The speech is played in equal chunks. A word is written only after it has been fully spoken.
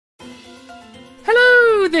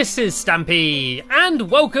this is Stampy, and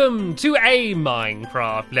welcome to a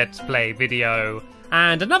Minecraft Let's Play video.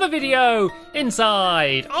 And another video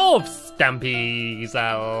inside of Stampy's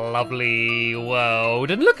lovely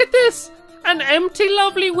world. And look at this! An empty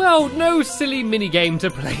lovely world, no silly minigame to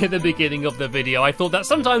play at the beginning of the video. I thought that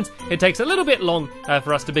sometimes it takes a little bit long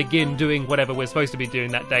for us to begin doing whatever we're supposed to be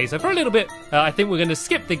doing that day. So for a little bit, I think we're going to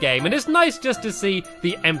skip the game. And it's nice just to see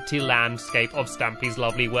the empty landscape of Stampy's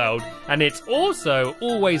lovely world. And it's also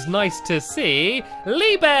always nice to see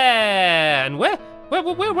Lee Bear. And where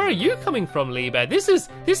are you coming from, Lee Bear? This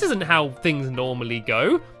isn't how things normally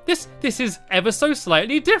go. This is ever so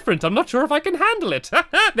slightly different. I'm not sure if I can handle it.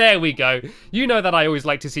 There we go. You know that I always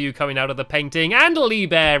like to see you coming out of the painting, and Lee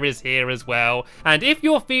Bear is here as well. And if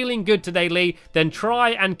you're feeling good today, Lee, then try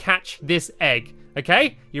and catch this egg.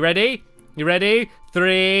 Okay? You ready? You ready?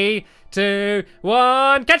 3, 2,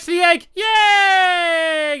 1. Catch the egg!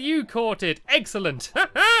 Yay! You caught it. Excellent.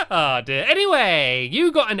 Ah, dear. Anyway,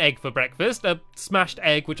 you got an egg for breakfast, a smashed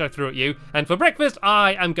egg which I threw at you. And for breakfast,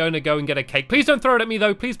 I am going to go and get a cake. Please don't throw it at me,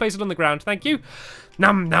 though. Please place it on the ground. Thank you.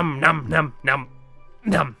 Num, num, num, num, num.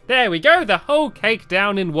 Num. There we go, the whole cake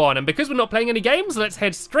down in one. And because we're not playing any games, let's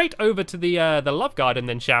head straight over to the love garden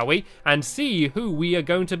then, shall we? And see who we are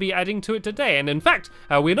going to be adding to it today. And in fact,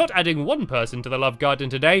 we're not adding one person to the love garden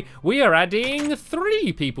today. We are adding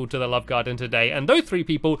 3 people to the love garden today. And those 3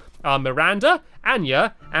 people are Miranda,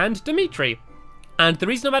 Anya, and Dimitri. And the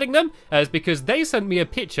reason I'm adding them is because they sent me a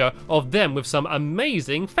picture of them with some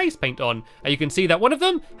amazing face paint on. And you can see that one of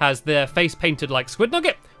them has their face painted like Squid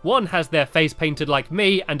Nugget, one has their face painted like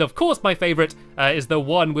me, and of course my favourite is the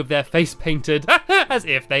one with their face painted as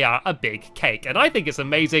if they are a big cake. And I think it's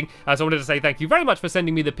amazing, so I wanted to say thank you very much for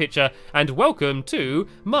sending me the picture, and welcome to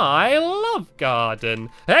my love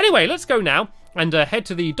garden. Anyway, let's go now and head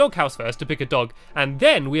to the doghouse first to pick a dog, and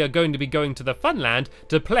then we are going to be going to the Funland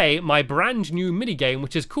to play my brand new minigame,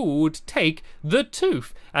 which is called Take the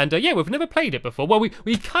Tooth. And yeah, we've never played it before. Well,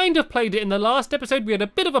 we kind of played it in the last episode. We had a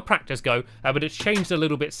bit of a practice go, but it's changed a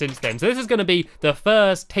little bit since then. So this is going to be the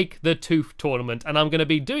first Take the Tooth tournament, and I'm going to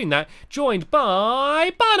be doing that joined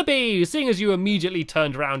by Barnaby. Seeing as you immediately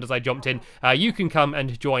turned around as I jumped in, you can come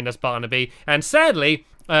and join us, Barnaby. And sadly,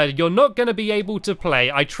 you're not going to be able to play.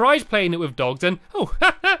 I tried playing it with dogs and, oh,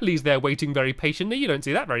 Lee's there waiting very patiently. You don't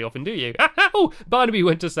see that very often, do you? Oh, Barnaby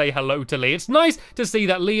went to say hello to Lee. It's nice to see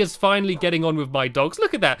that Lee is finally getting on with my dogs.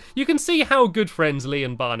 Look at that. You can see how good friends Lee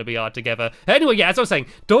and Barnaby are together. Anyway, yeah, as I was saying,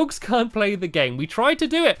 dogs can't play the game. We tried to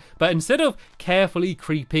do it, but instead of carefully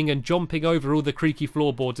creeping and jumping over all the creaky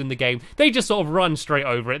floorboards in the game, they just sort of run straight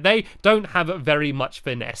over it. They don't have very much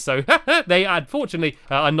finesse, so they unfortunately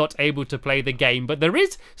are not able to play the game. But there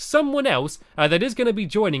is someone else that is going to be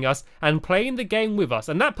joining us and playing the game with us,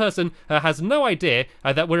 and that person has no idea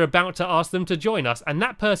that we're about to ask them to join us, and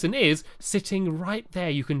that person is sitting right there.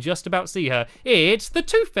 You can just about see her. It's the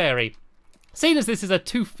Tooth Fairy. Seeing as this is a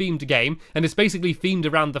tooth-themed game, and it's basically themed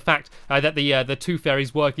around the fact that the Tooth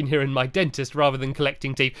Fairy's working here in my dentist rather than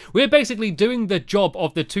collecting teeth, we're basically doing the job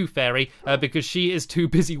of the Tooth Fairy because she is too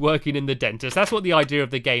busy working in the dentist. That's what the idea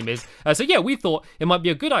of the game is. So yeah, we thought it might be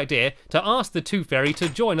a good idea to ask the Tooth Fairy to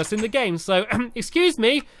join us in the game. So, excuse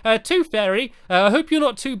me, Tooth Fairy, I hope you're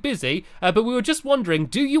not too busy, but we were just wondering,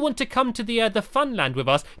 do you want to come to the Funland with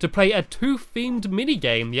us to play a tooth-themed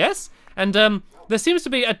minigame, yes? And, there seems to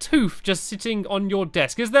be a tooth just sitting on your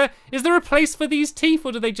desk. Is there a place for these teeth,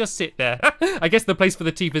 or do they just sit there? I guess the place for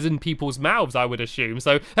the teeth is in people's mouths, I would assume.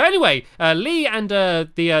 So anyway, Lee and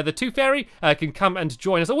the Tooth Fairy can come and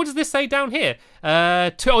join us. Oh, what does this say down here?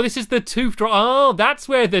 Oh, this is the tooth drawer. Oh, that's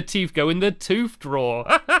where the teeth go, in the tooth drawer.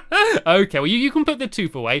 Okay, well, you can put the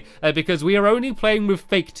tooth away because we are only playing with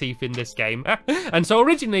fake teeth in this game. And so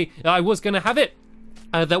originally, I was going to have it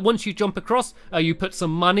that once you jump across, you put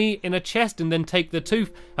some money in a chest and then take the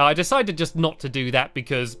tooth. I decided just not to do that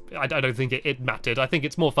because I don't think it mattered. I think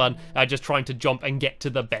it's more fun just trying to jump and get to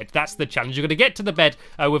the bed. That's the challenge. You're going to get to the bed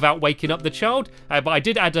without waking up the child. But I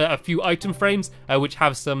did add a few item frames which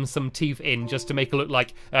have some teeth in, just to make it look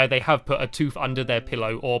like they have put a tooth under their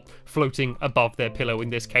pillow, or floating above their pillow in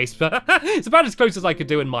this case. It's about as close as I could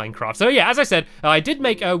do in Minecraft. So yeah, as I said, I did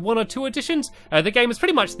make 1 or 2 additions. The game is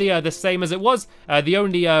pretty much the same as it was. The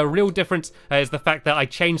only real difference is the fact that I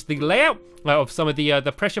changed the layout of some of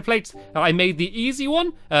the pressure plates. I made the easy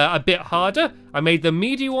one a bit harder, I made the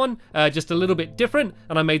medium one just a little bit different,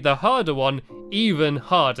 and I made the harder one even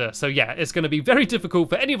harder. So yeah, it's going to be very difficult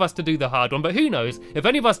for any of us to do the hard one, but who knows, if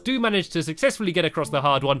any of us do manage to successfully get across the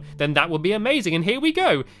hard one, then that would be amazing. And here we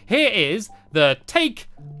go. Here is the Take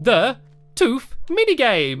the Tooth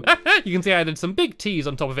minigame. You can see I added some big T's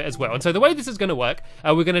on top of it as well. And so the way this is going to work,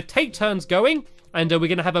 we're going to take turns going, and we're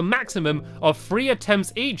going to have a maximum of 3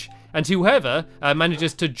 attempts each. And whoever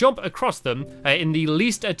manages to jump across them in the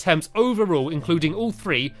least attempts overall, including all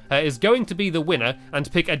 3, is going to be the winner and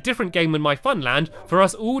pick a different game in my Funland for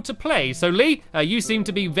us all to play. So Lee, you seem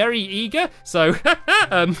to be very eager. So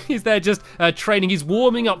he's there just training. He's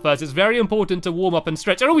warming up first. It's very important to warm up and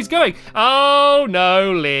stretch. Oh, he's going. Oh,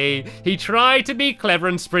 no, Lee. He tried to be clever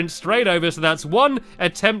and sprint straight over. So that's 1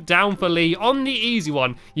 attempt down for Lee on the easy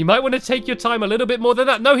one. You might want to take your time a little bit more than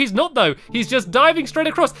that. No, he's not, though. He's just diving straight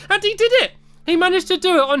across. And he did it! He managed to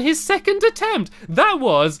do it on his 2nd attempt. That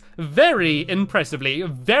was very impressively,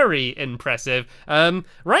 very impressive.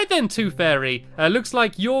 Right then, Tooth Fairy, looks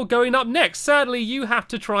like you're going up next. Sadly, you have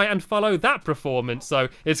to try and follow that performance, so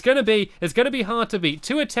it's gonna be hard to beat.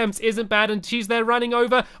 2 attempts isn't bad, and she's there running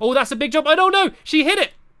over. Oh, that's a big jump. I don't know. She hit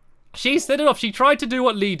it. She set it off. She tried to do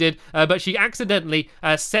what Lee did, but she accidentally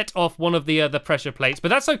set off one of the pressure plates. But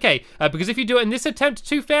that's okay, because if you do it in this attempt,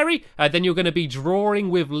 Tooth Fairy, then you're going to be drawing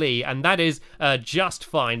with Lee, and that is just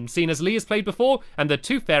fine. Seeing as Lee has played before, and the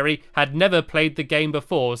Tooth Fairy had never played the game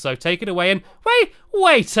before. So take it away and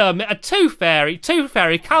wait a minute. Tooth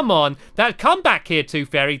Fairy, come on. Come back here,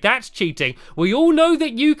 Tooth Fairy. That's cheating. We all know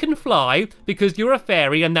that you can fly because you're a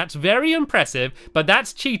fairy, and that's very impressive, but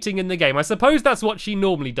that's cheating in the game. I suppose that's what she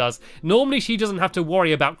normally does. Normally, she doesn't have to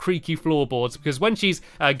worry about creaky floorboards because when she's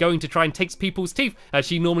going to try and take people's teeth,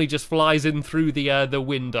 she normally just flies in through the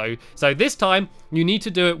window. So this time, you need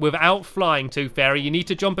to do it without flying, Tooth Fairy. You need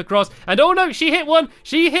to jump across. And oh no, she hit one.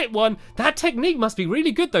 She hit one. That technique must be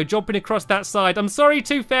really good, though, jumping across that side. I'm sorry,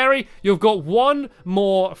 Tooth Fairy. You've got 1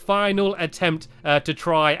 more final attempt to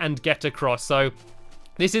try and get across. So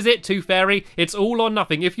this is it, Tooth Fairy. It's all or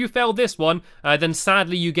nothing. If you fail this one, then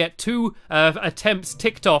sadly you get 2 attempts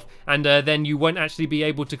ticked off, and then you won't actually be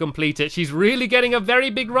able to complete it. She's really getting a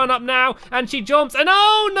very big run up now, and she jumps, and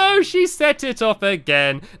oh no, she set it off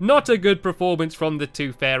again. Not a good performance from the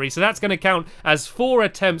Tooth Fairy. So that's going to count as 4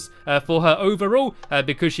 attempts for her overall,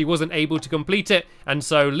 because she wasn't able to complete it. And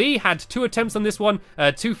so Lee had 2 attempts on this one.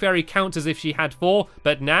 Tooth Fairy counts as if she had 4,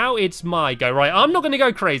 but now it's my go. Right, I'm not going to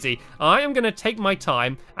go crazy. I am going to take my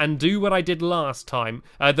time and do what I did last time.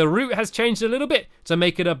 The route has changed a little bit to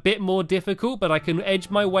make it a bit more difficult, but I can edge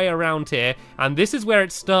my way around here, and this is where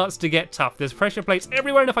it starts to get tough. There's pressure plates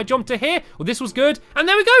everywhere, and if I jump to here, well, this was good, and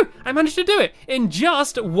there we go! I managed to do it in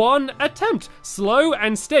just 1 attempt. Slow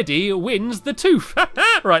and steady wins the tooth.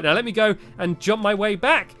 Right, now let me go and jump my way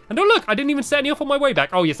back. And oh look, I didn't even set any off on my way back.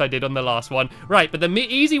 Oh yes, I did on the last one. Right, but the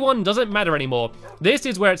easy one doesn't matter anymore. This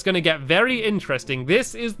is where it's going to get very interesting.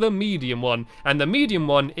 This is the medium one, and the medium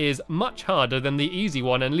one is much harder than the easy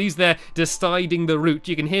one, and Lee's there deciding the route.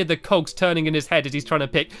 You can hear the cogs turning in his head as he's trying to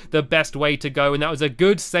pick the best way to go, and that was a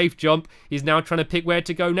good safe jump. He's now trying to pick where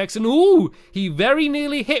to go next, and ooh, he very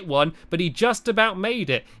nearly hit one, but he just about made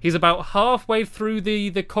it. He's about halfway through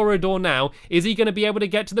the corridor now. Is he going to be able to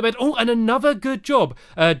get to the bed? Oh, and another good jump.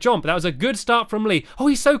 That was a good start from Lee. Oh,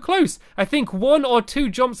 he's so close. I think 1 or 2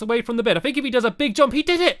 jumps away from the bed. I think if he does a big jump, he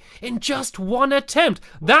did it in just 1 attempt.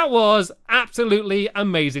 That was absolutely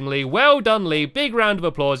amazingly well done, Lee. Big round of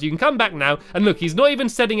applause. You can come back now. And look, he's not even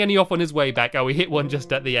setting any off on his way back. Oh, he hit one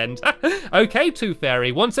just at the end. Okay, Tooth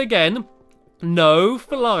Fairy, once again, no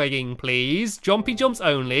flying, please. Jumpy jumps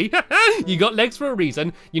only. You got legs for a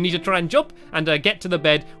reason. You need to try and jump and get to the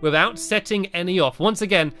bed without setting any off. Once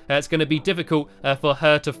again, it's going to be difficult for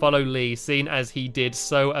her to follow Lee, seeing as he did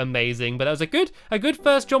so amazing. But that was a good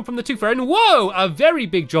first jump from the Tooth Fairy. And whoa, a very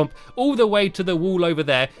big jump all the way to the wall over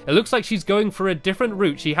there. It looks like she's going for a different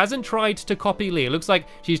route. She hasn't tried to copy Lee. It looks like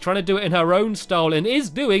she's trying to do it in her own style and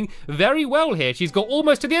is doing very well here. She's got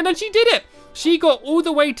almost to the end, and she did it. She got all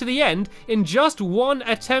the way to the end in just 1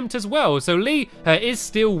 attempt as well. So Lee is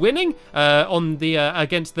still winning on the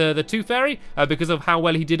against the Tooth Fairy because of how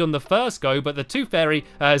well he did on the first go, but the Tooth Fairy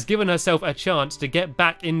has given herself a chance to get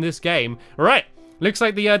back in this game. Right. Looks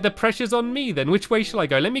like the pressure's on me then. Which way shall I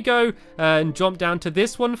go? Let me go and jump down to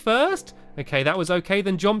this one first. Okay, that was okay.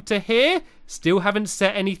 Then jump to here. Still haven't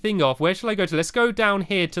set anything off. Where shall I go to? Let's go down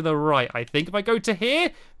here to the right, I think. If I go to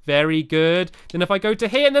here, very good. Then if I go to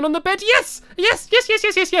here and then on the bed, yes! Yes, yes, yes,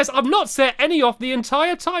 yes, yes, yes. I've not set any off the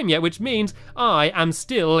entire time yet, which means I am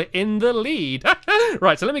still in the lead.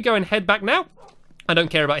 Right, so let me go and head back now. I don't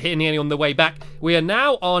care about hitting any on the way back. We are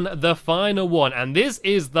now on the final one, and this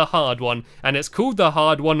is the hard one, and it's called the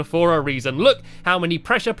hard one for a reason. Look how many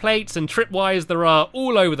pressure plates and tripwires there are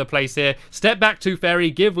all over the place here. Step back, Tooth Fairy,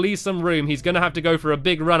 give Lee some room. He's going to have to go for a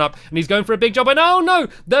big run up, and he's going for a big job, and oh no,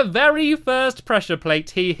 the very first pressure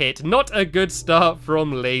plate he hit. Not a good start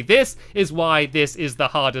from Lee. This is why this is the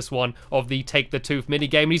hardest one of the Take the Tooth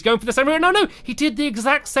minigame, and he's going for the same route. No, he did the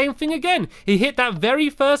exact same thing again. He hit that very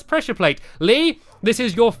first pressure plate. Lee, this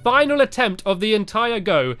is your final attempt of the entire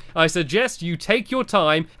go. I suggest you take your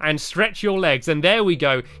time and stretch your legs. And there we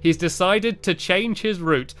go. He's decided to change his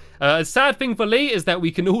route. A sad thing for Lee is that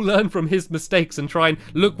we can all learn from his mistakes and try and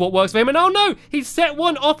look what works for him. And oh no, he set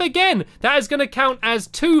one off again. That is going to count as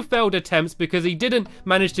 2 failed attempts because he didn't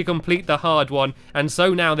manage to complete the hard one. And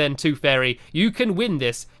so now then, Tooth Fairy, you can win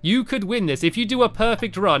this. You could win this. If you do a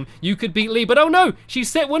perfect run, you could beat Lee. But oh no, she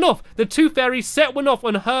set one off. The Tooth Fairy set one off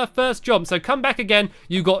on her first jump. So come back again.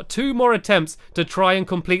 You got 2 more attempts to try and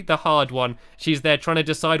complete the hard one. She's there trying to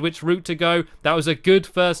decide which route to go. That was a good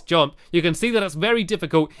first jump. You can see that it's very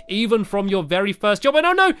difficult, even from your very first jump. And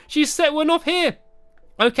oh no, she set one off here.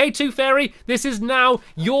 Okay, Tooth Fairy, this is now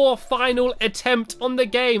your final attempt on the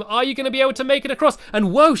game. Are you going to be able to make it across?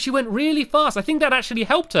 And whoa, she went really fast. I think that actually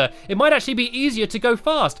helped her. It might actually be easier to go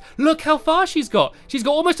fast. Look how far she's got. She's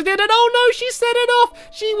got almost to the end, and oh no, she set it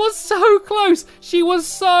off. She was so close. She was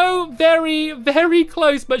so very, very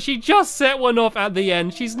close, but she just set one off at the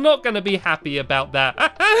end. She's not going to be happy about that.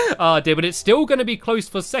 Ah, dear, but it's still going to be close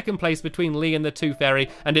for second place between Lee and the Tooth Fairy,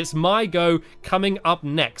 and it's my go coming up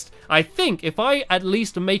next. I think if I at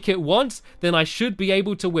least make it once, then I should be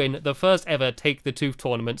able to win the first ever Take the Tooth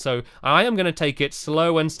tournament. So I am going to take it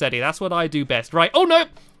slow and steady. That's what I do best, right? Oh no!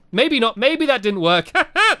 Maybe not. Maybe that didn't work.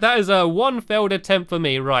 That is a 1 failed attempt for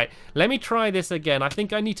me. Right, let me try this again. I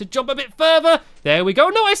think I need to jump a bit further. There we go.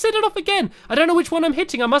 No, I set it off again. I don't know which one I'm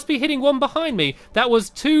hitting. I must be hitting one behind me. That was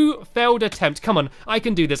 2 failed attempts. Come on, I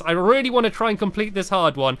can do this. I really want to try and complete this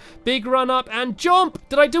hard one. Big run up and jump.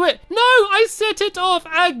 Did I do it? No, I set it off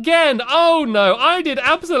again. Oh no, I did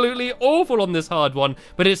absolutely awful on this hard one.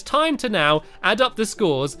 But it's time to now add up the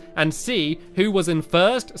scores and see who was in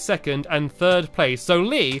first, second, and third place. So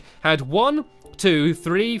Lee had 1, 2,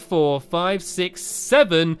 3, 4, 5, 6,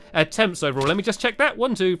 7 attempts overall. Let me just check that.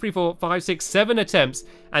 1, 2, 3, 4, 5, 6, 7 attempts.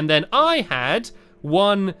 And then I had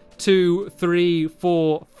 1, 2, 3,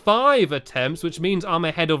 4, 5 attempts, which means I'm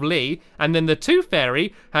ahead of Lee. And then the Tooth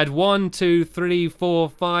Fairy had 1, 2, 3, 4,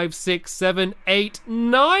 5, 6, 7, 8,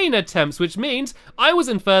 9 attempts, which means I was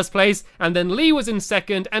in first place, and then Lee was in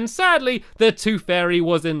second, and sadly, the Tooth Fairy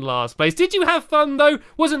was in last place. Did you have fun, though?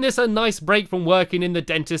 Wasn't this a nice break from working in the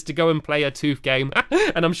dentist to go and play a tooth game?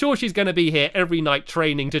 And I'm sure she's going to be here every night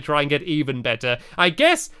training to try and get even better. I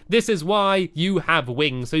guess this is why you have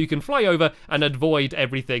wings, so you can fly over and avoid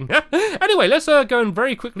everything. Anyway, let's go and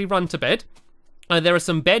very quickly run to bed. There are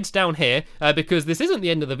some beds down here, because this isn't the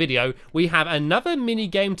end of the video. We have another mini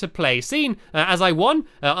game to play. Seeing as I won,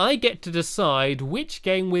 I get to decide which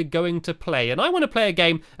game we're going to play. And I want to play a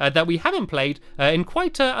game that we haven't played in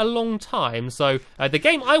quite a long time. So the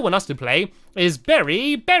game I want us to play is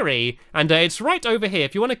Berry Berry. And it's right over here.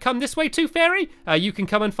 If you want to come this way, Tooth Fairy, you can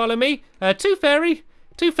come and follow me. Tooth Fairy,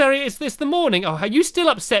 is this the morning? Oh, are you still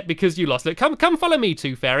upset because you lost? Look, come follow me,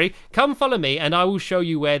 Tooth Fairy. Come follow me, and I will show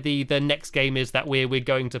you where the next game is that we're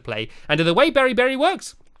going to play. And the way Berry Berry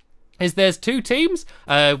works is there's 2 teams.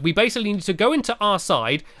 We basically need to go into our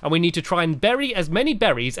side, and we need to try and bury as many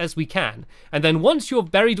berries as we can. And then once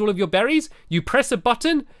you've buried all of your berries, you press a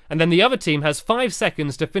button, and then the other team has 5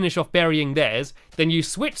 seconds to finish off burying theirs. Then you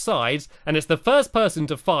switch sides, and it's the first person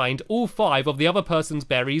to find all 5 of the other person's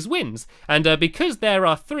berries wins. And because there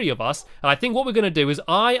are 3 of us, I think what we're going to do is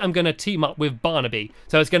I am going to team up with Barnaby.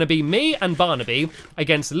 So it's going to be me and Barnaby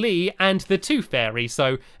against Lee and the Tooth Fairy.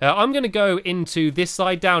 So I'm going to go into this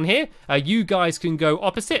side down here. You guys can go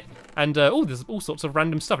opposite. And, oh, there's all sorts of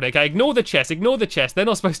random stuff. Okay, ignore the chest. They're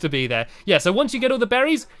not supposed to be there. Yeah, so once you get all the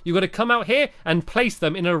berries, you've got to come out here and place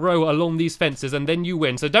them in a row along these fences, and then you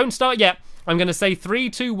win. So don't start yet. I'm going to say 3,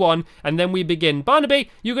 2, 1, and then we begin. Barnaby,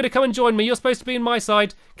 you're going to come and join me. You're supposed to be on my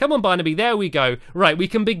side. Come on, Barnaby. There we go. Right, we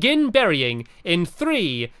can begin burying in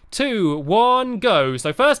 3, 2, 1, go.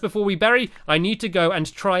 So first, before we bury, I need to go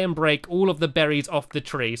and try and break all of the berries off the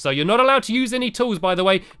tree. So you're not allowed to use any tools, by the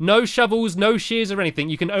way. No shovels, no shears or anything.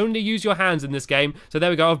 You can only use your hands in this game. So there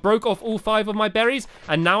we go. I've broke off all 5 of my berries,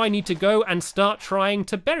 and now I need to go and start trying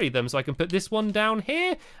to bury them. So I can put this one down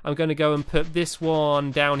here. I'm going to go and put this one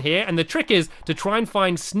down here. And the trick is to try and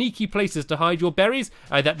find sneaky places to hide your berries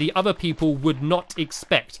that the other people would not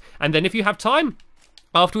expect. And then if you have time,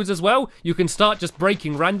 Afterwards as well, you can start just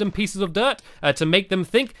breaking random pieces of dirt to make them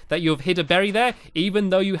think that you've hid a berry there, even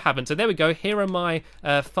though you haven't. So there we go. Here are my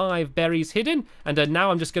 5 berries hidden, and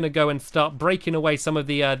now I'm just going to go and start breaking away some of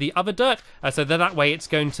the other dirt, so that way it's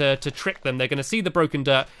going to trick them. They're going to see the broken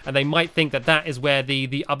dirt, and they might think that that is where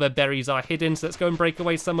the other berries are hidden. So let's go and break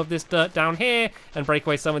away some of this dirt down here, and break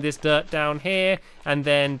away some of this dirt down here, and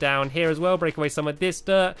then down here as well, break away some of this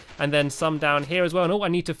dirt, and then some down here as well. And oh, I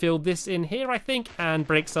need to fill this in here, I think, and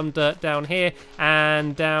break some dirt down here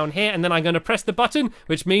and down here, and then I'm going to press the button,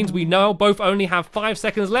 which means we now both only have 5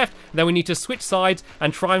 seconds left. Then we need to switch sides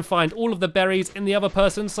and try and find all of the berries in the other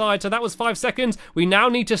person's side. So that was 5 seconds. We now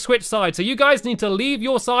need to switch sides, so you guys need to leave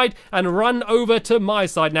your side and run over to my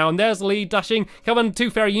side now. And there's Lee dashing. Come on,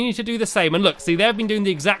 Tooth Fairy, you need to do the same. And look, see, they've been doing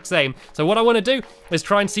the exact same. So what I want to do is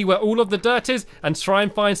try and see where all of the dirt is and try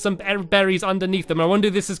and find some berries underneath them. I want to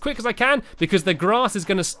do this as quick as I can because the grass is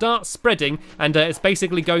going to start spreading, and it's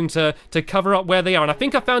basically going to cover up where they are. And I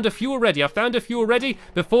think I found a few already.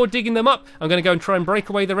 Before digging them up, I'm going to go and try and break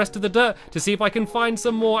away the rest of the dirt to see if I can find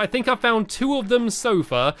some more. I think I found 2 of them so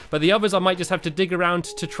far, but the others I might just have to dig around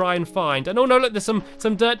to try and find. And oh no, look, there's some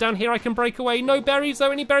dirt down here I can break away. No berries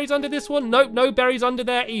though. Any berries under this one? Nope, no berries under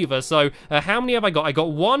there either. So how many have I got? I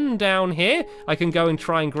got 1 down here. I can go and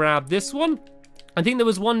try and grab this one. I think there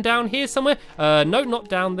was 1 down here somewhere. No, not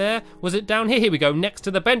down there. Was it down here? Here we go, next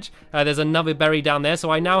to the bench. There's another berry down there,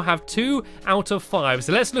 so I now have 2 out of 5.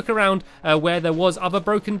 So let's look around where there was other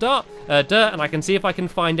broken dirt, and I can see if I can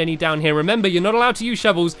find any down here. Remember, you're not allowed to use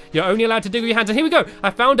shovels. You're only allowed to dig with your hands. And here we go. I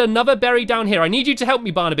found another berry down here. I need you to help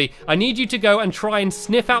me, Barnaby. I need you to go and try and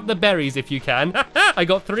sniff out the berries if you can. I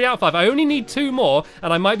got 3 out of 5. I only need 2 more,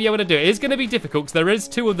 and I might be able to do it. It's going to be difficult because there is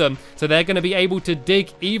 2 of them, so they're going to be able to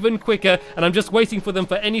dig even quicker, and I'm just waiting for them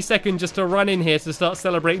for any second just to run in here to start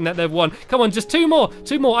celebrating that they've won. Come on, just 2 more.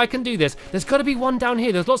 2 more. I can do this. There's got to be 1 down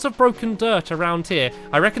here. There's lots of broken dirt around here.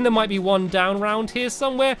 I reckon there might be 1 down around here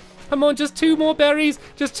somewhere. Come on, just 2 more berries.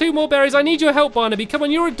 Just 2 more berries. I need your help, Barnaby. Come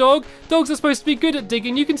on, you're a dog. Dogs are supposed to be good at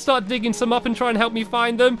digging. You can start digging some up and try and help me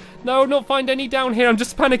find them. No, not find any down here. I'm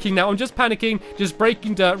just panicking now. I'm just panicking. Just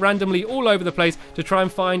breaking dirt randomly all over the place to try and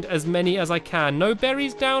find as many as I can. No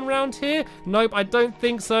berries down around here? Nope, I don't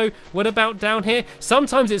think so. What about down here?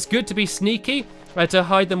 Sometimes it's good to be sneaky. To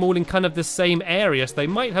hide them all in kind of the same area, so they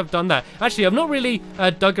might have done that. Actually, I've not really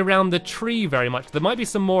dug around the tree very much. There might be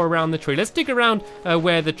some more around the tree. Let's dig around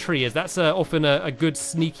where the tree is. That's often a good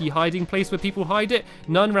sneaky hiding place where people hide it.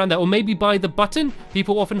 None around there. Or maybe by the button.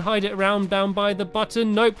 People often hide it around down by the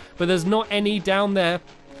button. Nope, but there's not any down there.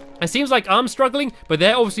 It seems like I'm struggling, but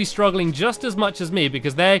they're obviously struggling just as much as me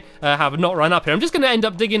because they have not run up here. I'm just going to end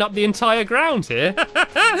up digging up the entire ground here,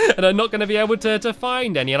 and I'm not going to be able to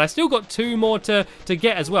find any. And I still got 2 more to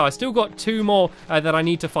get as well. I still got 2 more that I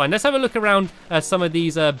need to find. Let's have a look around some of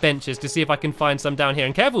these benches to see if I can find some down here.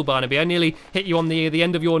 And careful, Barnaby, I nearly hit you on the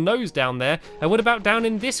end of your nose down there. What about down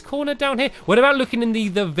in this corner down here? What about looking in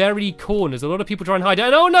the very corners? A lot of people try and hide it.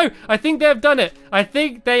 And oh no, I think they've done it. I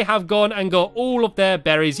think they have gone and got all of their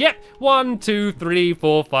berries. Yep. 1, 2, 3,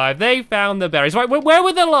 4, 5. They found the berries. Right, where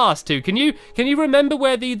were the last 2? Can you remember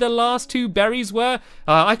where the last 2 berries were?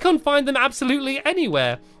 I can't find them absolutely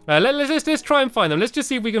anywhere. Let's try and find them. Let's just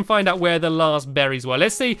see if we can find out where the last berries were.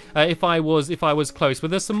 Let's see if I was close. But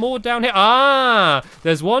there's some more down here. Ah,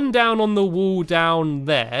 there's 1 down on the wall down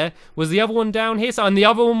there. Was the other one down here? And the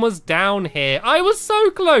other one was down here. I was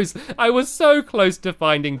so close. I was so close to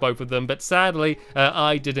finding both of them, but sadly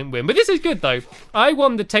I didn't win. But this is good though. I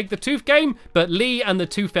won the Take the Tooth game, but Lee and the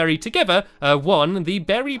Tooth Fairy together won the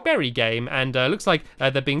Berry game, and looks like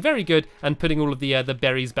they're being very good and putting all of the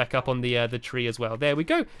berries back up on the tree as well. There we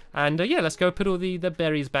go. And yeah, let's go put all the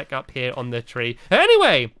berries back up here on the tree.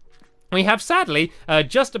 Anyway, we have sadly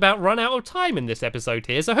just about run out of time in this episode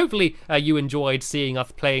here, so hopefully you enjoyed seeing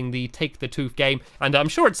us playing the Take the Tooth game, and I'm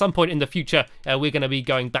sure at some point in the future we're going to be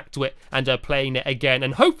going back to it and playing it again,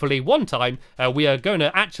 and hopefully one time we are going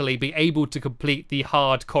to actually be able to complete the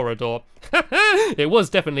hard corridor. It was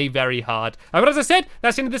definitely very hard. But as I said,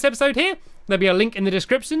 that's the end of this episode here. There'll be a link in the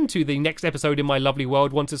description to the next episode in my lovely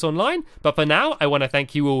world once it's online. But for now, I want to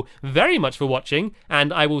thank you all very much for watching,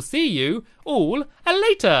 and I will see you all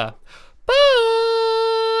later.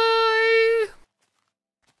 Bye!